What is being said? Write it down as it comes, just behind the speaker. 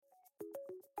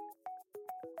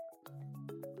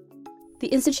The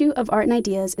Institute of Art and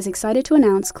Ideas is excited to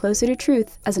announce Closer to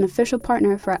Truth as an official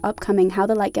partner for our upcoming How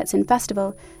the Light Gets In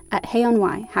festival at Hay on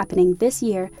Wye, happening this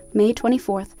year, May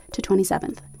 24th to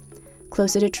 27th.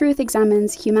 Closer to Truth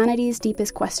examines humanity's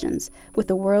deepest questions with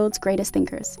the world's greatest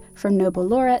thinkers, from Nobel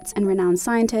laureates and renowned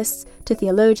scientists to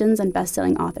theologians and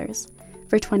best-selling authors.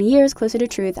 For 20 years, Closer to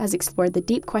Truth has explored the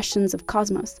deep questions of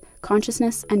cosmos,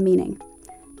 consciousness, and meaning.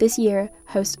 This year,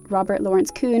 host Robert Lawrence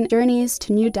Kuhn journeys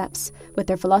to new depths with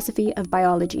their Philosophy of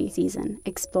Biology season,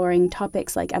 exploring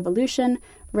topics like evolution,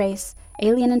 race,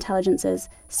 alien intelligences,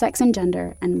 sex and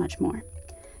gender, and much more.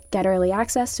 Get early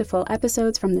access to full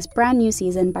episodes from this brand new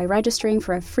season by registering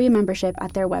for a free membership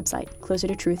at their website,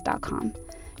 closertotruth.com.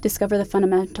 Discover the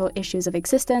fundamental issues of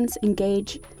existence,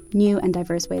 engage new and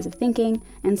diverse ways of thinking,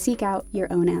 and seek out your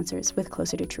own answers with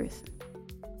Closer to Truth.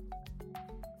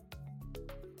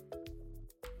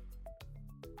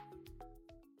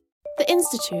 The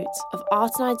Institute of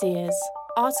Art and Ideas,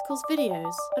 articles,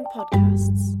 videos, and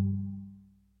podcasts.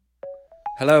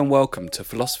 Hello and welcome to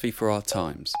Philosophy for Our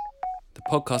Times, the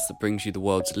podcast that brings you the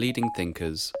world's leading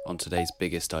thinkers on today's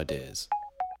biggest ideas.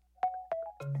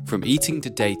 From eating to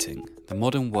dating, the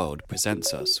modern world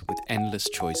presents us with endless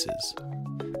choices.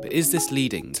 But is this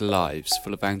leading to lives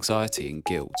full of anxiety and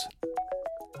guilt?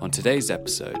 On today's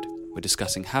episode, we're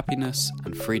discussing happiness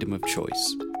and freedom of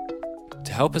choice.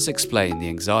 To help us explain the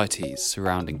anxieties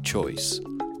surrounding choice,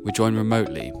 we're joined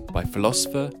remotely by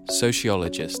philosopher,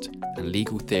 sociologist, and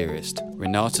legal theorist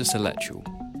Renata Salecl.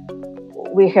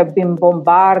 We have been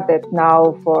bombarded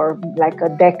now for like a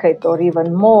decade or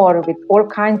even more with all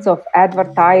kinds of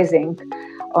advertising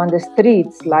on the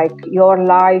streets, like your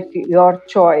life, your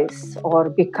choice,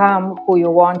 or become who you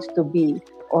want to be,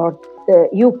 or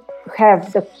you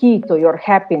have the key to your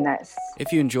happiness.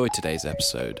 If you enjoyed today's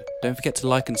episode, don't forget to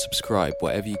like and subscribe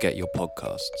wherever you get your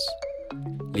podcasts.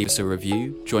 Leave us a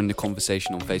review, join the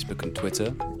conversation on Facebook and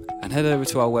Twitter, and head over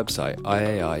to our website,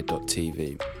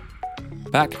 iai.tv.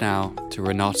 Back now to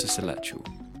Renata Salecl.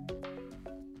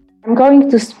 I'm going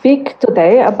to speak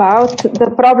today about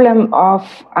the problem of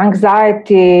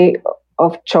anxiety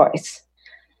of choice.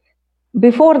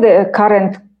 Before the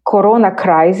current Corona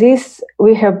crisis,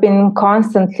 we have been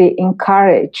constantly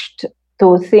encouraged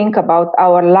to think about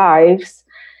our lives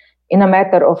in a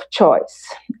matter of choice,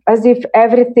 as if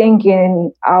everything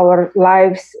in our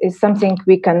lives is something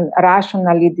we can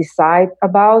rationally decide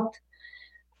about,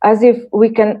 as if we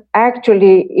can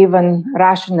actually even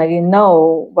rationally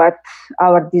know what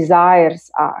our desires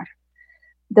are.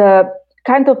 The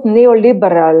kind of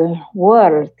neoliberal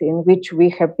world in which we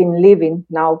have been living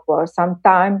now for some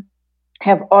time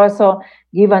have also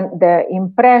given the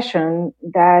impression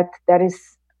that there is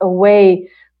a way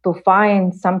to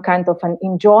find some kind of an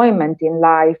enjoyment in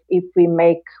life if we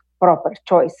make proper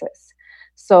choices.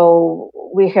 So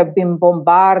we have been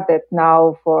bombarded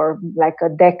now for like a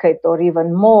decade or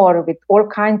even more with all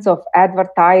kinds of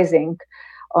advertising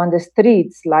on the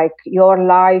streets, like your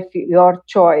life, your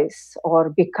choice,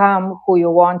 or become who you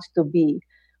want to be,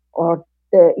 or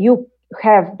you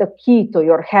have the key to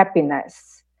your happiness.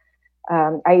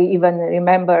 I even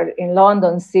remember in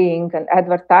London seeing an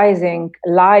advertising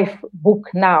life book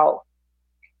now.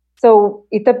 So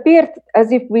it appeared as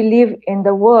if we live in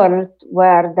the world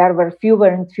where there were fewer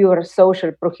and fewer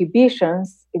social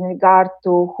prohibitions in regard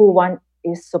to who one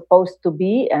is supposed to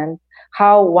be and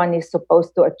how one is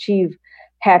supposed to achieve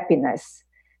happiness,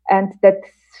 and that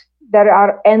there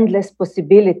are endless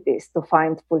possibilities to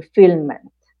find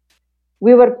fulfillment.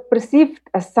 We were perceived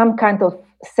as some kind of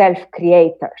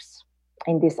self-creators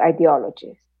in this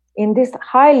ideology. In this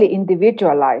highly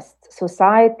individualized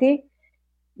society,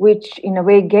 which in a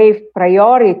way gave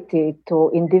priority to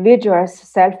individuals'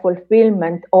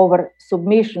 self-fulfillment over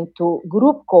submission to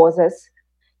group causes,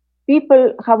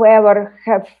 people, however,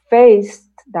 have faced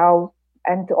now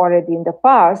and already in the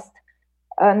past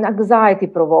an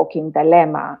anxiety-provoking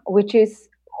dilemma, which is,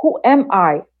 who am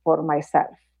I for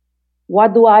myself?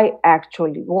 What do I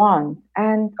actually want?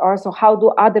 And also, how do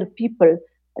other people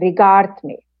regard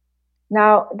me?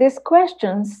 Now, these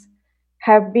questions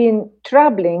have been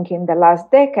troubling in the last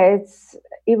decades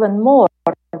even more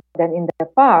than in the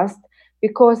past,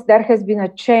 because there has been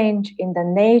a change in the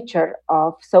nature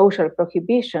of social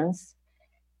prohibitions,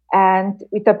 and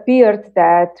it appeared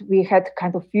that we had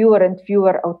kind of fewer and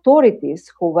fewer authorities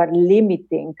who were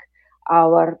limiting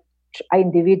our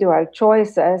individual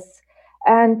choices.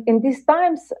 And in these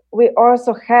times, we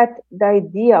also had the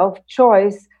idea of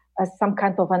choice as some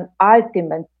kind of an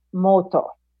ultimate motto.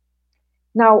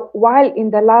 Now, while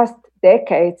in the last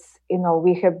decades,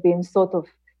 we have been sort of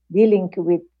dealing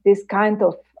with this kind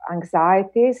of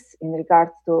anxieties in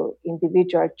regards to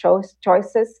individual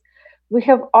choices, we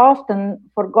have often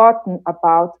forgotten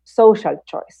about social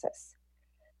choices.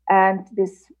 And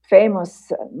this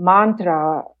famous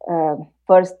mantra,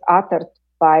 first uttered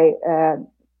by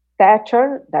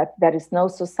Thatcher, that there is no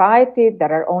society,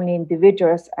 there are only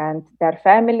individuals and their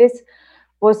families,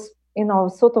 was,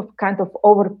 sort of kind of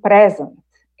over-present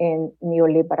in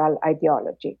neoliberal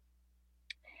ideology.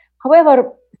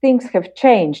 However, things have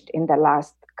changed in the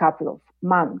last couple of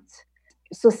months.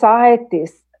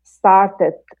 Societies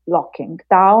started locking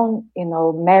down,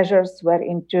 measures were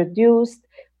introduced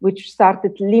which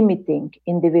started limiting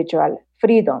individual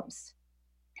freedoms.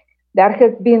 There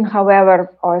have been,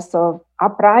 however, also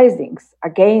uprisings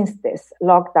against these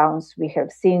lockdowns. We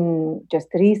have seen just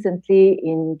recently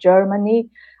in Germany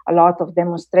a lot of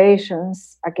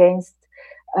demonstrations against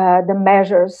the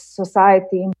measures,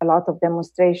 society, a lot of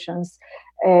demonstrations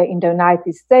in the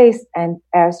United States and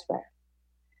elsewhere.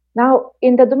 Now,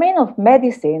 in the domain of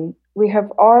medicine, we have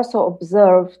also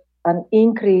observed an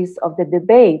increase of the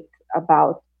debate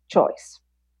about choice.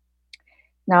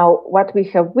 Now, what we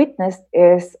have witnessed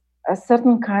is a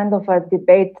certain kind of a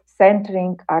debate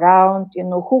centering around,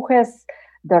 who has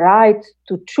the right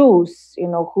to choose,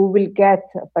 who will get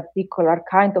a particular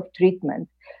kind of treatment.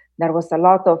 There was a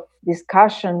lot of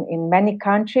discussion in many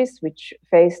countries which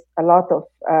faced a lot of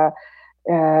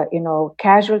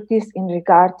casualties in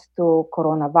regard to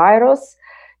coronavirus,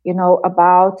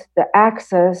 about the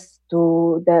access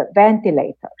to the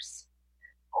ventilators.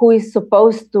 Who is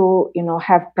supposed to,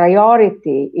 have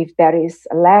priority if there is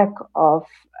a lack of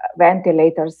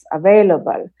ventilators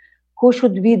available? Who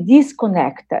should be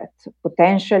disconnected,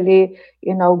 potentially,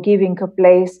 giving a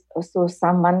place to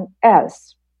someone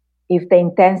else if the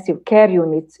intensive care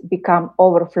units become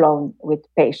overflown with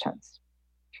patients?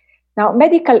 Now,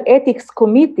 medical ethics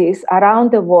committees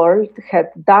around the world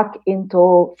had dug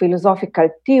into philosophical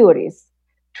theories,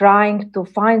 trying to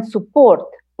find support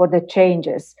for the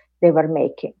changes they were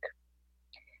making.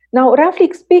 Now,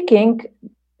 roughly speaking,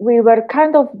 we were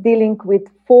kind of dealing with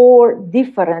 4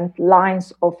 different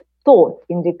lines of thought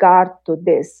in regard to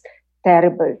this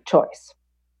terrible choice.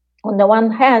 On the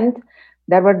one hand,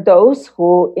 there were those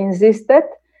who insisted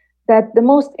that the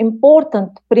most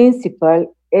important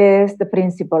principle is the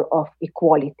principle of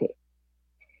equality,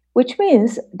 which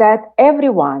means that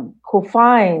everyone who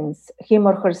finds him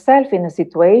or herself in a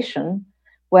situation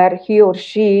where he or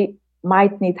she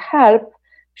might need help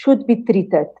should be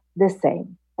treated the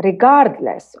same,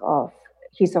 regardless of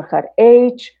his or her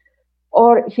age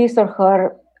or his or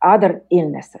her other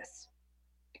illnesses.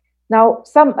 Now,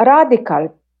 some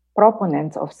radical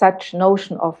proponents of such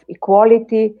notion of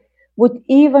equality would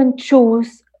even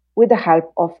choose with the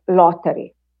help of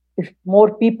lottery, if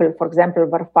more people, for example,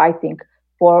 were fighting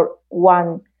for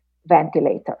one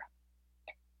ventilator.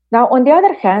 Now, on the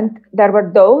other hand, there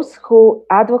were those who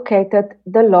advocated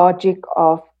the logic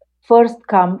of first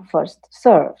come, first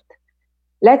served.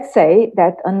 Let's say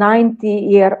that a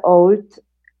 90-year-old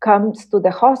comes to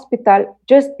the hospital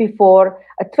just before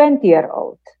a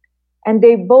 20-year-old, and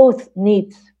they both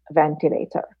need a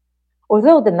ventilator.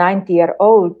 Although the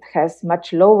 90-year-old has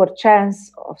much lower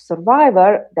chance of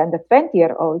survival than the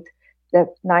 20-year-old, the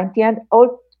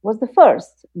 90-year-old was the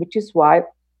first, which is why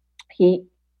he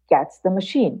gets the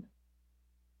machine.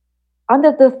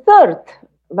 Under the third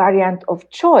variant of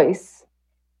choice,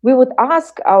 we would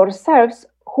ask ourselves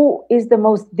who is the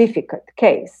most difficult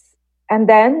case, and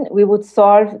then we would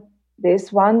solve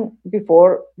this one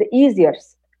before the easier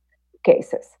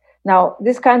cases. Now,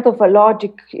 this kind of a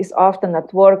logic is often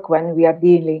at work when we are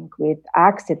dealing with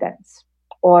accidents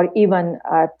or even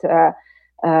at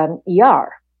ER.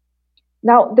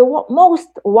 Now, the most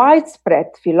widespread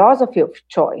philosophy of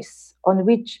choice on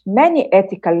which many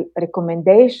ethical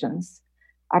recommendations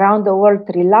around the world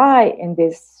rely in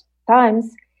these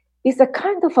times is a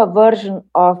kind of a version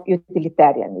of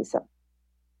utilitarianism.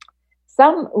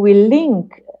 Some will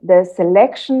link the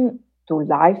selection to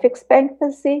life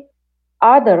expectancy.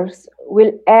 Others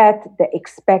will add the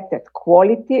expected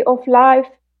quality of life,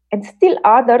 and still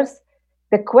others,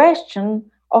 the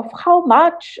question of how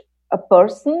much a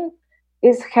person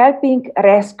is helping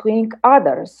rescuing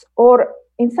others, or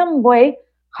in some way,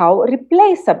 how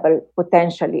replaceable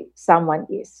potentially someone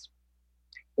is.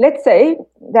 Let's say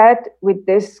that with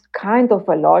this kind of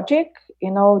a logic,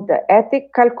 the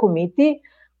ethical committee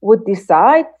would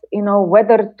decide,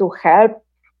 whether to help,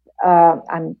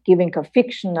 I'm giving a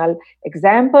fictional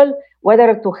example,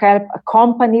 whether to help a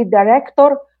company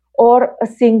director or a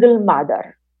single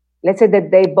mother. Let's say that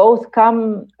they both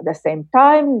come at the same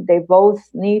time, they both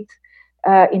need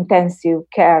intensive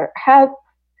care help,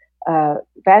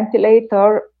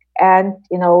 ventilator, and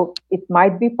it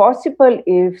might be possible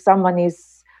if someone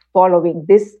is following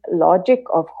this logic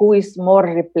of who is more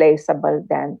replaceable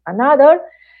than another,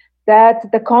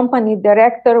 that the company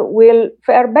director will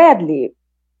fare badly,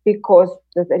 because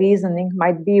the reasoning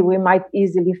might be we might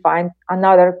easily find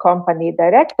another company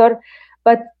director,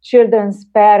 but children's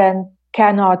parent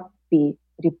cannot be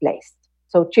replaced.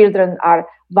 So children are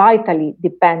vitally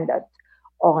dependent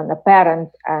on a parent,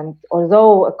 and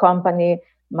although a company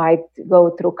might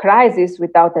go through crisis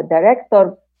without a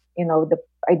director, the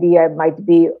idea might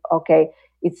be, okay,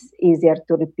 it's easier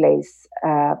to replace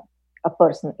a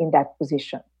person in that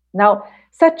position. Now,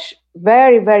 such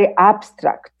very, very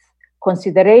abstract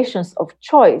considerations of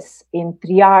choice in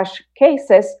triage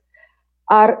cases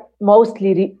are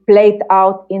mostly played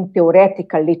out in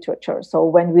theoretical literature. So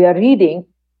when we are reading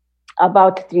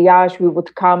about triage, we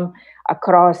would come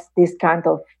across this kind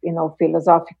of,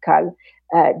 philosophical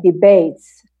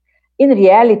debates. In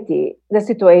reality, the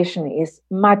situation is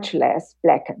much less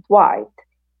black and white.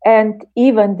 And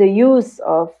even the use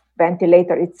of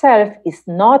ventilator itself is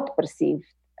not perceived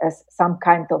as some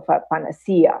kind of a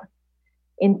panacea.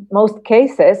 In most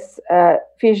cases,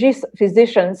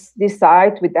 physicians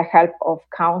decide with the help of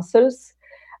counsels,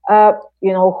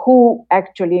 who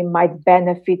actually might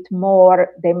benefit more.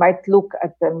 They might look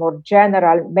at the more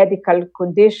general medical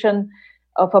condition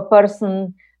of a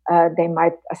person. They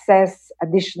might assess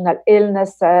additional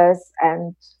illnesses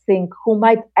and think who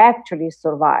might actually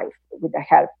survive with the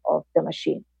help of the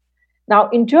machine. Now,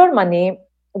 in Germany,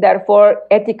 therefore,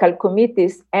 ethical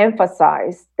committees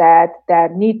emphasize that there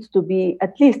needs to be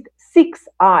at least 6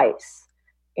 eyes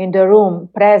in the room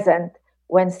present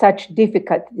when such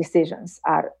difficult decisions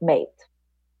are made.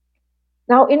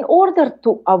 Now, in order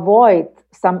to avoid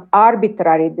some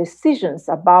arbitrary decisions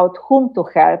about whom to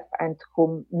help and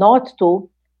whom not to,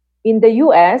 in the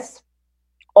US,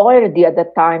 already at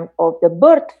the time of the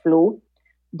bird flu,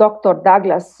 Dr.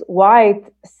 Douglas White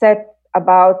set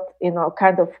about,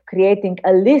 kind of creating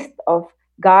a list of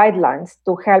guidelines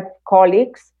to help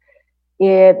colleagues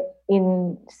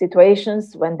in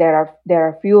situations when there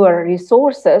are fewer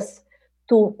resources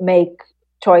to make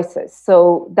choices.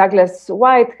 So Douglas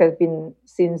White has been,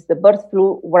 since the bird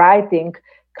flu, writing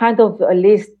kind of a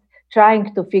list,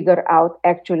 trying to figure out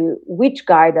actually which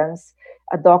guidance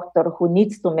a doctor who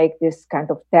needs to make this kind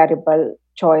of terrible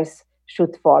choice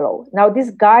should follow. Now,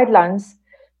 these guidelines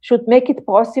should make it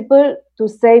possible to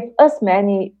save as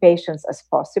many patients as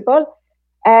possible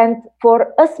and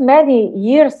for as many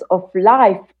years of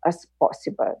life as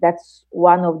possible. That's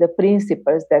one of the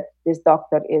principles that this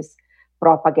doctor is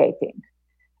propagating.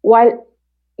 While,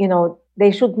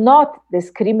 they should not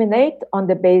discriminate on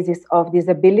the basis of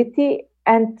disability,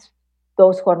 and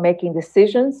those who are making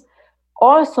decisions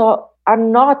also are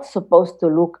not supposed to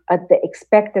look at the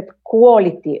expected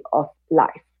quality of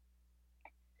life.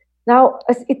 Now,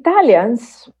 as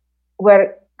Italians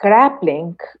were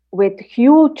grappling with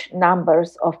huge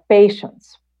numbers of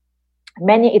patients,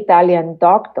 many Italian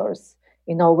doctors,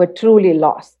 were truly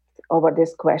lost over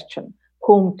this question,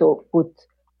 whom to put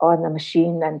on a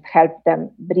machine and help them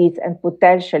breathe and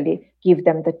potentially give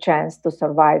them the chance to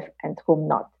survive and whom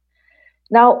not.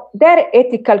 Now, their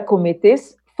ethical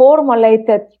committees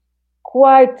formulated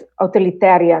quite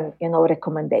authoritarian,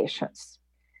 recommendations.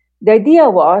 The idea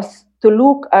was to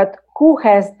look at who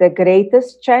has the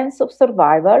greatest chance of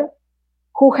survival,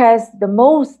 who has the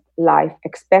most life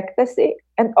expectancy,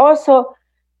 and also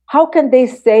how can they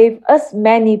save as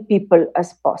many people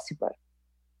as possible.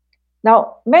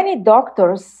 Now, many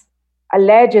doctors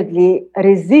allegedly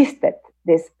resisted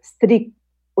these strict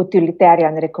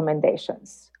utilitarian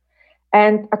recommendations.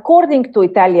 And according to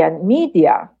Italian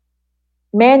media,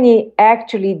 many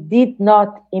actually did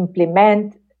not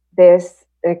implement these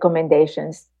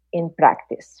recommendations in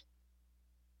practice.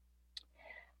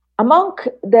 Among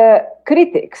the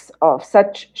critics of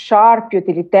such sharp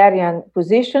utilitarian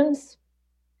positions,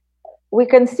 we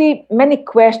can see many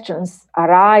questions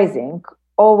arising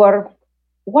over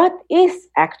what is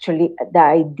actually the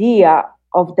idea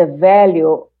of the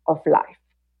value of life.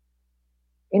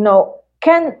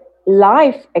 Can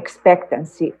life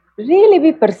expectancy really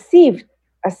be perceived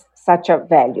as such a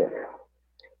value?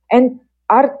 And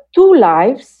are 2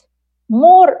 lives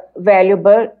more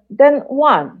valuable than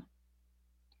 1?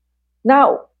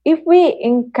 Now, if we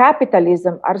in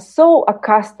capitalism are so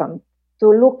accustomed to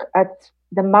look at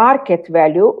the market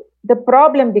value, the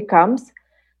problem becomes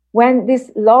when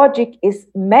this logic is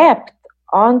mapped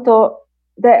onto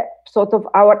the sort of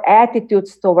our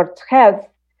attitudes towards health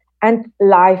and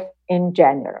life in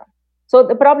general. So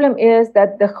the problem is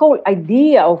that the whole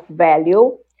idea of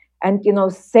value and,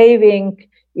 saving,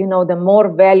 the more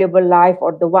valuable life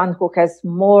or the one who has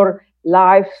more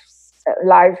life,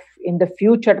 in the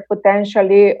future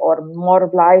potentially, or more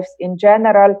lives in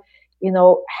general,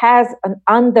 has an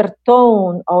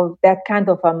undertone of that kind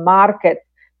of a market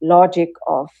logic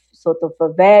of sort of a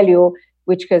value,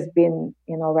 which has been,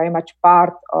 very much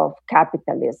part of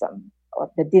capitalism, or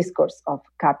the discourse of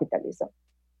capitalism.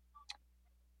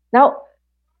 Now,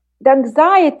 the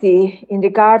anxiety in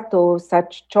regard to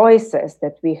such choices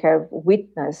that we have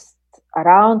witnessed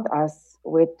around us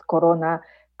with corona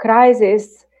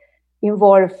crisis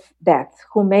involve death.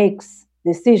 Who makes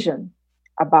decision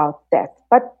about death?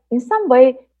 But in some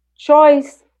way,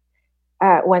 choice,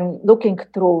 when looking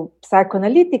through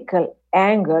psychoanalytical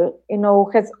angle,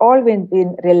 has always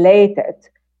been related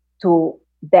to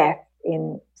death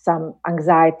in some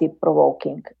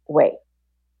anxiety-provoking way.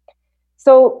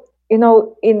 So, in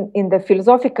the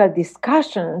philosophical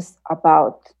discussions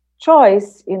about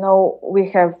choice, we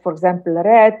have, for example,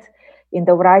 read in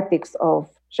the writings of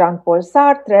Jean-Paul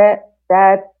Sartre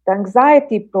that the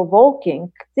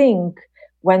anxiety-provoking thing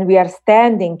when we are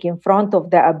standing in front of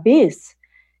the abyss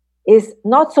is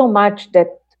not so much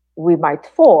that we might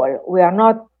fall. We are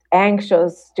not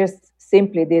anxious just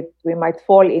simply that we might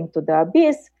fall into the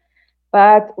abyss,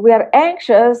 but we are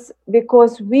anxious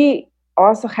because we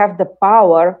also have the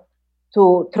power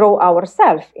to throw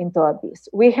ourselves into abyss.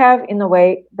 We have, in a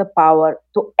way, the power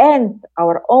to end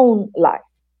our own life.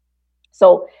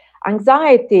 So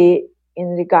anxiety in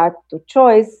regard to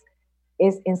choice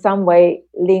is in some way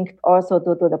linked also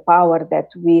to the power that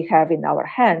we have in our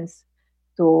hands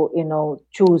to,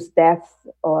 choose death,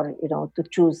 or, to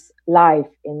choose life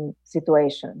in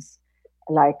situations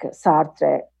like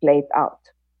Sartre played out.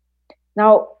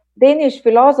 Now, Danish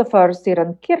philosopher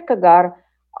Søren Kierkegaard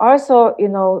also,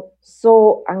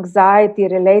 saw anxiety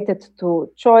related to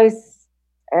choice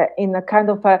in a kind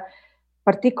of a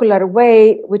particular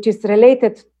way, which is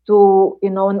related to,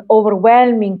 an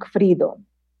overwhelming freedom.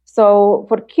 So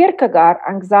for Kierkegaard,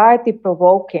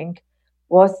 anxiety-provoking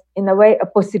was, in a way, a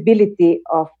possibility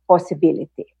of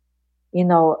possibility,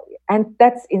 and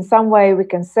that's in some way, we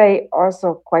can say,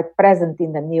 also quite present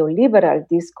in the neoliberal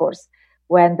discourse,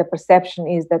 when the perception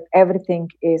is that everything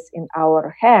is in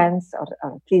our hands, or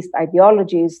at least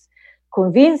ideologies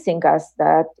convincing us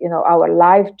that, our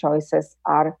life choices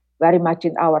are very much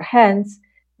in our hands.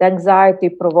 The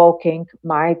anxiety-provoking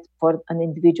might, for an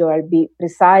individual, be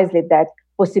precisely that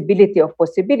possibility of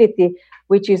possibility,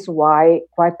 which is why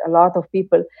quite a lot of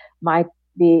people might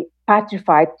be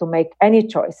petrified to make any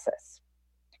choices.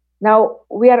 Now,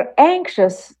 we are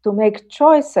anxious to make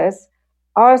choices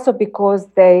also because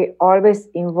they always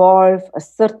involve a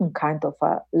certain kind of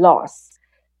a loss.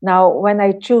 Now, when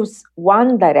I choose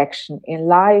one direction in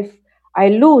life, I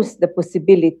lose the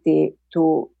possibility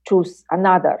to choose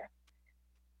another.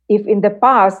 If in the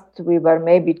past we were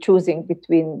maybe choosing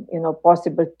between,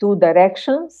 possible two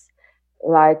directions,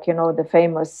 like, the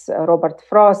famous Robert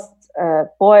Frost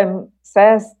poem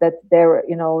says that there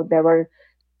were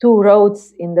two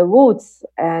roads in the woods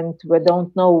and we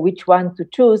don't know which one to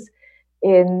choose.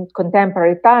 In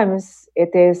contemporary times,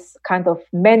 it is kind of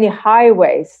many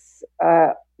highways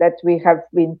that we have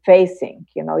been facing.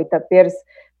 It appears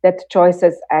that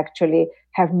choices actually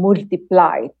have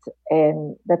multiplied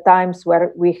in the times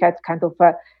where we had kind of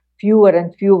fewer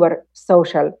and fewer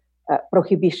social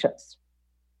prohibitions.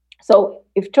 So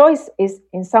if choice is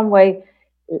in some way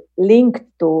linked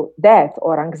to death,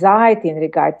 or anxiety in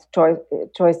regard to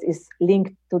choice is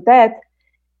linked to death,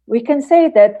 we can say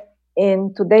that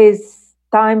in today's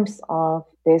times of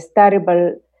this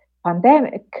terrible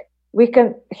pandemic, we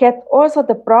can have also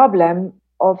the problem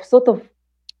of sort of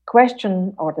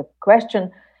question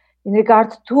in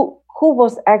regard to who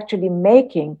was actually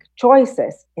making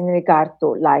choices in regard to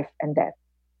life and death.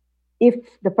 If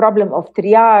the problem of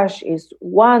triage is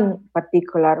one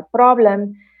particular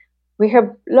problem, we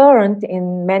have learned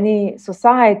in many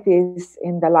societies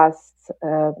in the last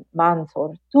month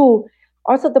or two,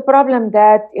 also the problem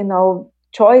that,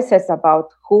 choices about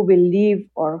who will live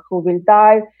or who will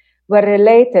die were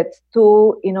related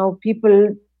to,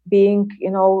 people being,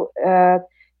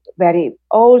 very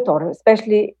old, or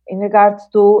especially in regards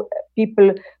to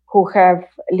people who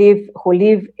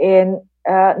live in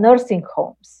nursing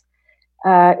homes.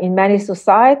 In many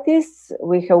societies,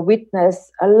 we have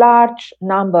witnessed a large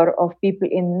number of people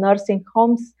in nursing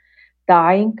homes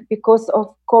dying because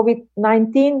of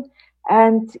COVID-19.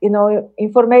 And,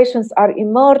 informations are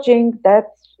emerging that,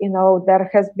 there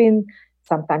has been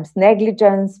sometimes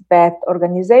negligence, bad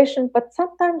organization, but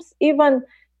sometimes even,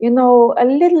 a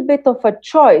little bit of a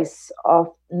choice of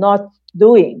not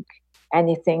doing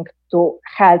anything to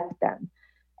help them.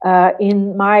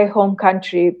 In my home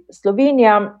country,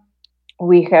 Slovenia,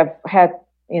 we have had,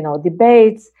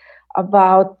 debates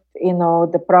about,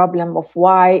 the problem of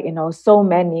why, so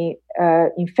many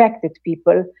infected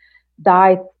people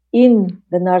died in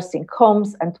the nursing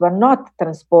homes and were not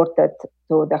transported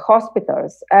to the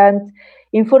hospitals. And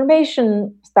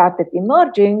information started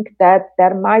emerging that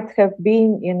there might have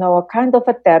been, a kind of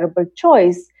a terrible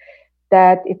choice,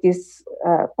 that it is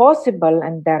possible,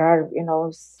 and there are,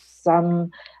 some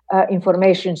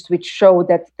informations which show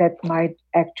that that might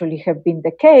actually have been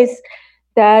the case,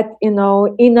 that,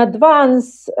 in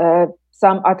advance,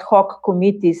 some ad hoc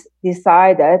committees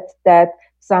decided that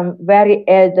some very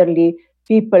elderly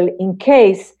people, in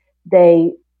case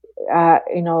they,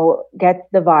 get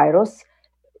the virus,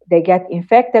 they get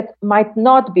infected, might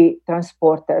not be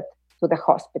transported to the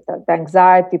hospital. The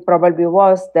anxiety probably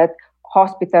was that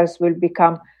hospitals will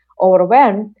become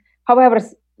overwhelmed. However,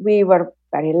 we were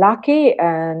very lucky,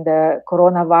 and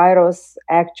coronavirus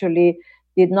actually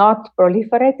did not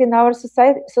proliferate in our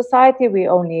society. We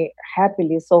only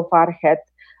happily so far had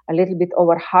a little bit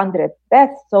over 100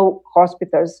 deaths, so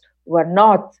hospitals were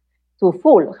not too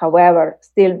full. However,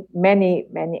 still many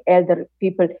elder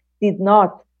people did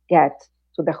not get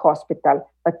to the hospital,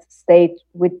 but stayed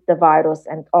with the virus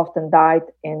and often died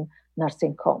in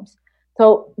nursing homes.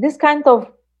 So this kind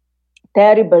of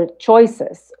terrible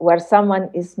choices, where someone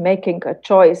is making a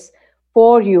choice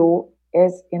for you,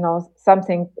 is,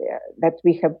 something that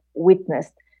we have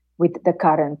witnessed with the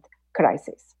current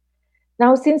crisis.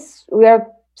 Now, since we are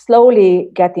slowly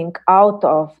getting out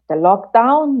of the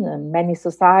lockdown, many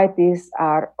societies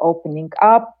are opening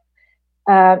up.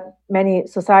 Many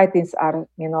societies are,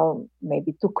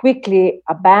 maybe too quickly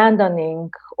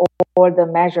abandoning all the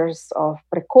measures of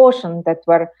precaution that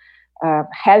were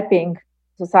helping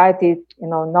society,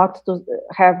 not to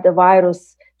have the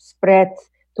virus spread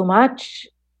too much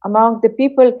among the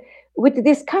people. With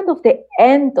this kind of the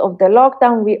end of the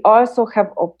lockdown, we also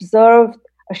have observed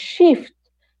a shift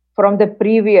from the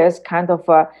previous kind of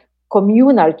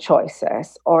communal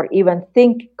choices, or even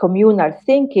communal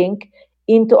thinking,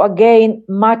 into again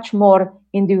much more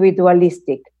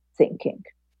individualistic thinking.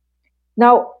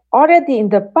 Now, already in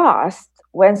the past,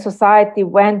 when society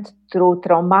went through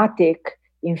traumatic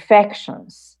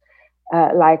infections,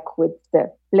 like with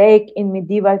the plague in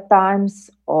medieval times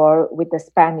or with the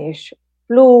Spanish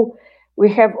flu, we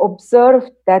have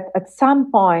observed that at some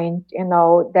point,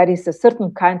 there is a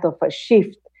certain kind of a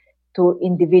shift to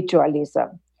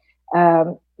individualism.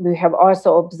 We have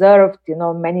also observed,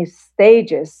 many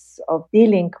stages of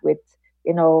dealing with,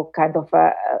 kind of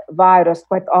a virus.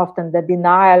 Quite often the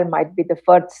denial might be the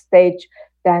first stage,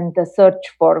 then the search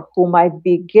for who might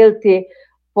be guilty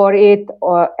for it,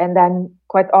 and then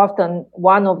quite often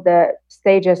one of the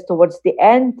stages towards the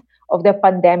end of the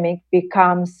pandemic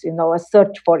becomes, a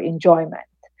search for enjoyment,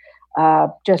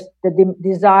 just the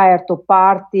desire to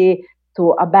party,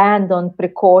 to abandon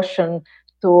precaution,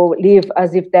 to live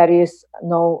as if there is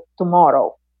no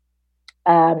tomorrow.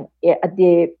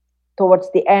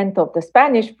 Towards the end of the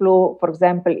Spanish flu, for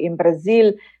example, in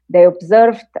Brazil, they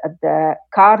observed at the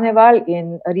carnival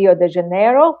in Rio de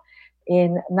Janeiro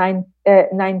in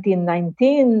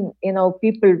 1919,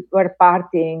 people were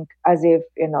partying as if,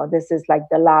 this is like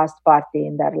the last party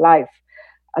in their life.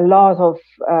 A lot of,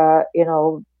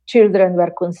 children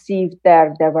were conceived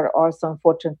there. There were also,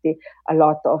 unfortunately, a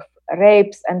lot of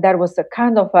rapes, and there was a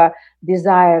kind of a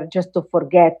desire just to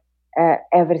forget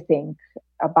everything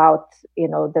about,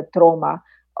 the trauma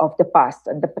of the past.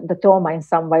 And the trauma in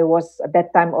some way was at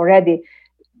that time already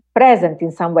present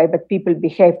in some way, but people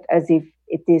behaved as if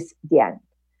it is the end.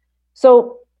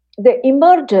 So the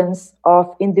emergence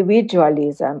of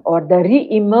individualism, or the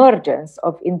re-emergence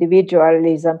of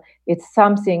individualism, is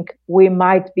something we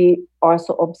might be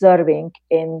also observing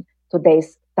in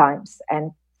today's times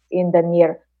and in the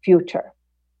near future.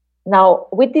 Now,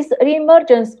 with this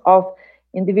re-emergence of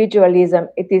individualism,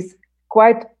 it is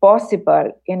quite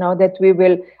possible, that we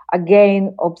will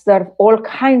again observe all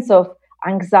kinds of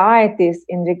anxieties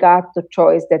in regard to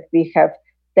choice that we have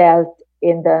dealt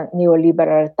in the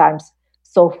neoliberal times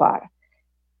so far.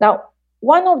 Now,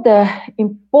 one of the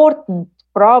important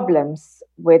problems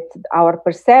with our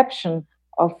perception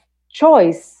of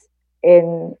choice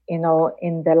in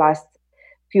the last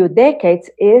few decades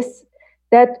is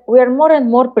that we are more and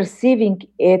more perceiving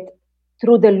it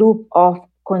through the loop of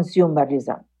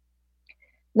consumerism.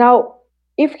 Now,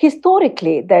 if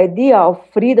historically the idea of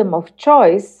freedom of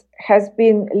choice has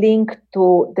been linked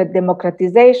to the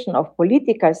democratization of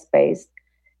political space,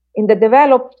 in the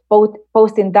developed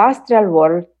post-industrial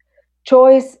world,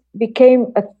 choice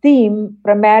became a theme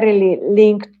primarily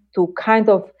linked to kind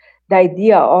of the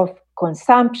idea of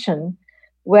consumption,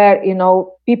 where,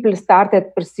 people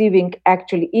started perceiving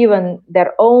actually even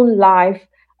their own life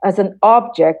as an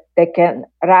object they can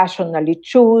rationally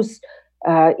choose.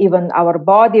 Even our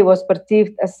body was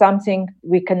perceived as something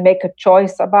we can make a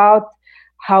choice about,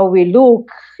 how we look,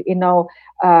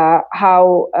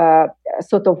 how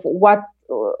sort of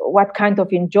what kind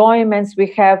of enjoyments we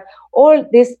have. All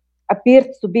this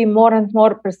appears to be more and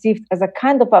more perceived as a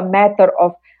kind of a matter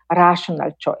of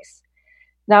rational choice.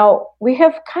 Now, we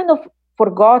have kind of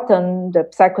forgotten the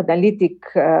psychoanalytic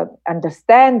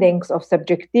understandings of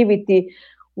subjectivity,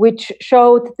 which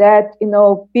showed that,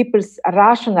 people's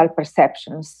rational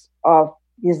perceptions of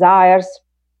desires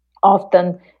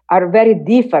often are very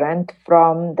different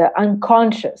from the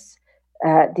unconscious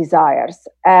desires,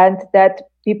 and that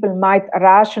people might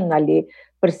rationally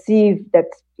perceive that,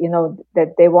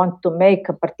 that they want to make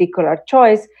a particular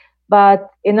choice, but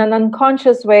in an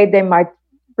unconscious way they might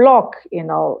block,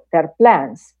 their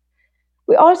plans.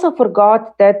 We also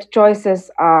forgot that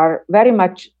choices are very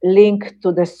much linked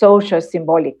to the social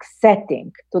symbolic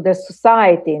setting, to the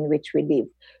society in which we live,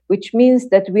 which means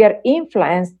that we are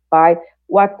influenced by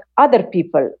what other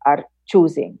people are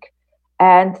choosing,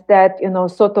 and that,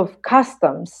 sort of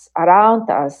customs around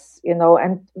us,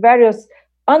 and various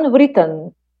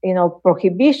unwritten,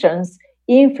 prohibitions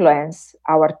influence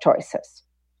our choices.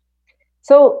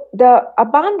 So the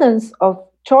abundance of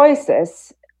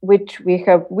choices, which we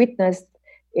have witnessed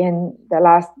in the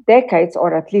last decades,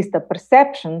 or at least the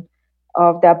perception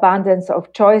of the abundance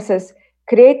of choices,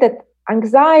 created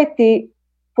anxiety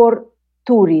for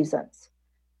two reasons.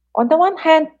 On the one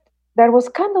hand, there was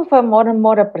kind of a more and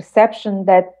more a perception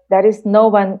that there is no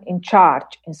one in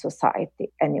charge in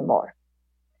society anymore.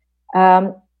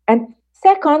 And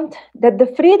second, that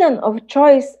the freedom of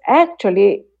choice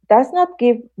actually does not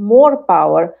give more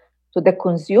power to the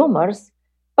consumers,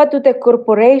 but to the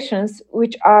corporations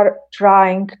which are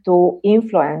trying to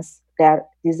influence their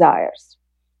desires.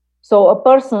 So a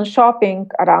person shopping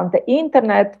around the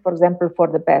internet, for example, for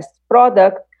the best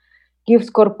product, gives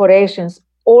corporations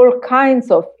all kinds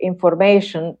of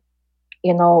information,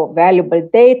 valuable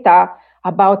data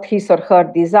about his or her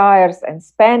desires and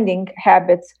spending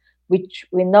habits, which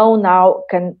we know now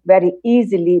can very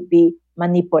easily be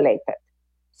manipulated.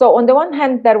 So on the one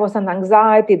hand, there was an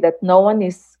anxiety that no one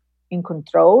is in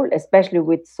control, especially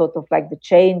with sort of like the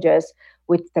changes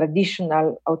with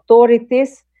traditional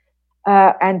authorities,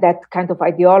 and that kind of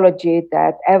ideology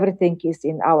that everything is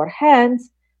in our hands.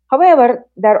 However,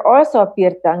 there also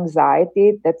appeared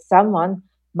anxiety that someone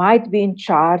might be in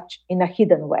charge in a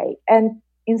hidden way. And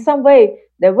in some way,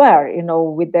 they were,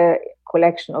 with the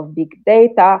collection of big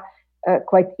data,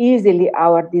 quite easily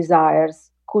our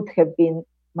desires could have been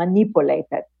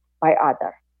manipulated by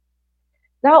others.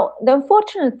 Now, the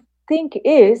unfortunate thing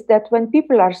is that when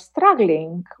people are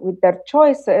struggling with their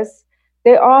choices,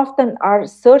 they often are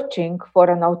searching for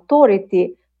an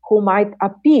authority who might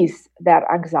appease their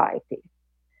anxiety,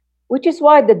 which is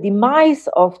why the demise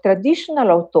of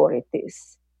traditional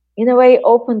authorities, in a way,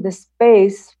 opened the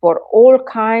space for all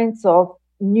kinds of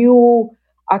new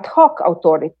ad hoc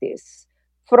authorities,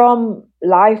 from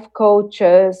life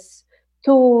coaches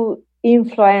to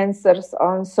influencers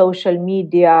on social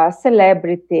media,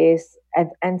 celebrities,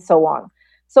 and so on.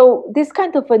 So this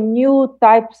kind of a new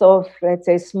types of, let's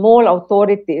say, small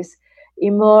authorities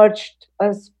emerged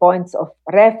as points of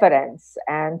reference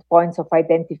and points of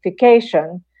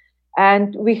identification.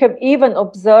 And we have even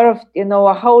observed,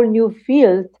 a whole new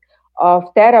field of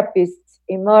therapists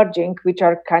emerging, which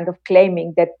are kind of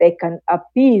claiming that they can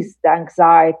appease the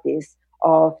anxieties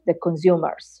of the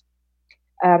consumers.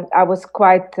 I was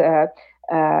quite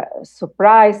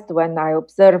surprised when I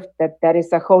observed that there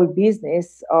is a whole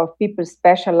business of people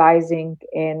specializing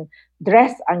in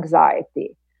dress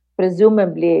anxiety.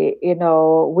 Presumably,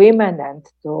 women, and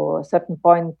to a certain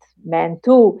point, men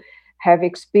too, have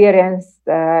experienced,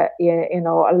 a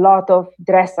lot of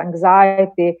dress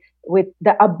anxiety with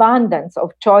the abundance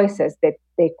of choices that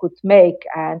they could make,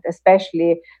 and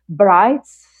especially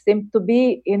brides seem to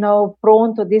be,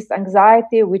 prone to this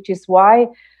anxiety, which is why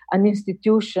an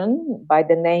institution by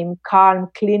the name Calm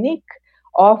Clinic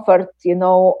offered,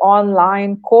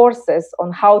 online courses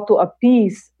on how to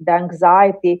appease the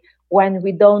anxiety when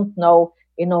we don't know,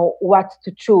 what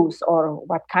to choose or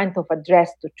what kind of a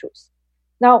dress to choose.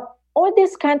 Now, all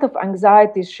this kind of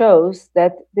anxiety shows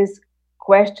that these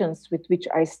questions with which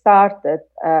I started,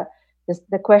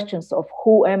 the questions of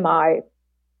who am I,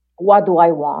 what do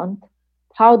I want,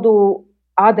 how do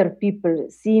other people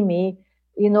see me,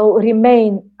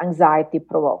 remain anxiety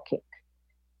provoking.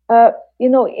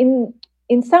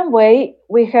 In some way,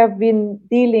 we have been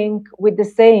dealing with the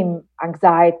same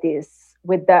anxieties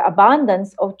with the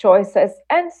abundance of choices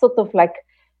and sort of like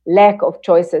lack of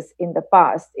choices in the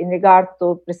past in regard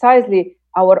to precisely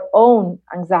our own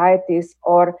anxieties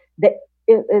or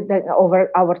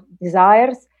over our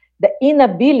desires, the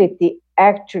inability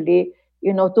actually,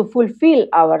 to fulfill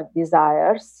our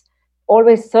desires,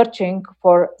 always searching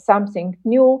for something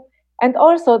new, and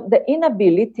also the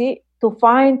inability to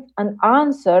find an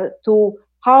answer to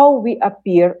how we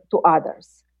appear to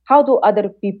others. How do other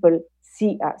people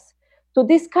see us? To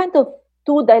this kind of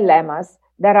two dilemmas,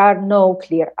 there are no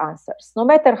clear answers. No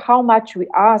matter how much we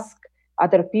ask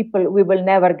other people, we will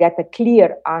never get a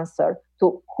clear answer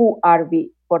to who are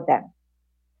we for them.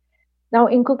 Now,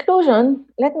 in conclusion,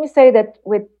 let me say that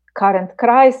with current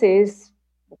crisis,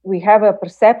 we have a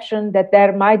perception that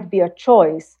there might be a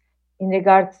choice in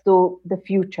regards to the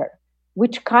future.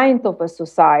 Which kind of a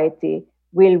society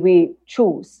will we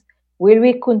choose? Will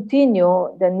we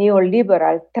continue the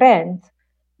neoliberal trend,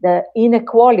 the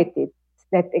inequality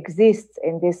that exists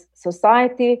in this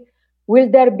society? Will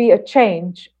there be a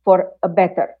change for a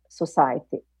better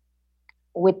society?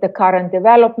 With the current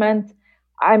development,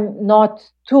 I'm not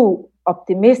too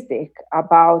optimistic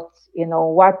about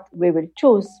what we will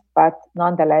choose, but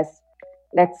nonetheless,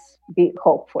 let's be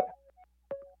hopeful.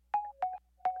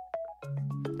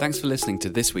 Thanks for listening to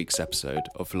this week's episode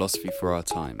of Philosophy for Our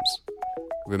Times.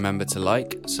 Remember to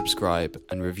like, subscribe,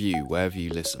 and review wherever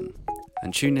you listen.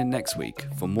 And tune in next week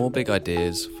for more big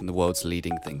ideas from the world's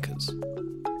leading thinkers.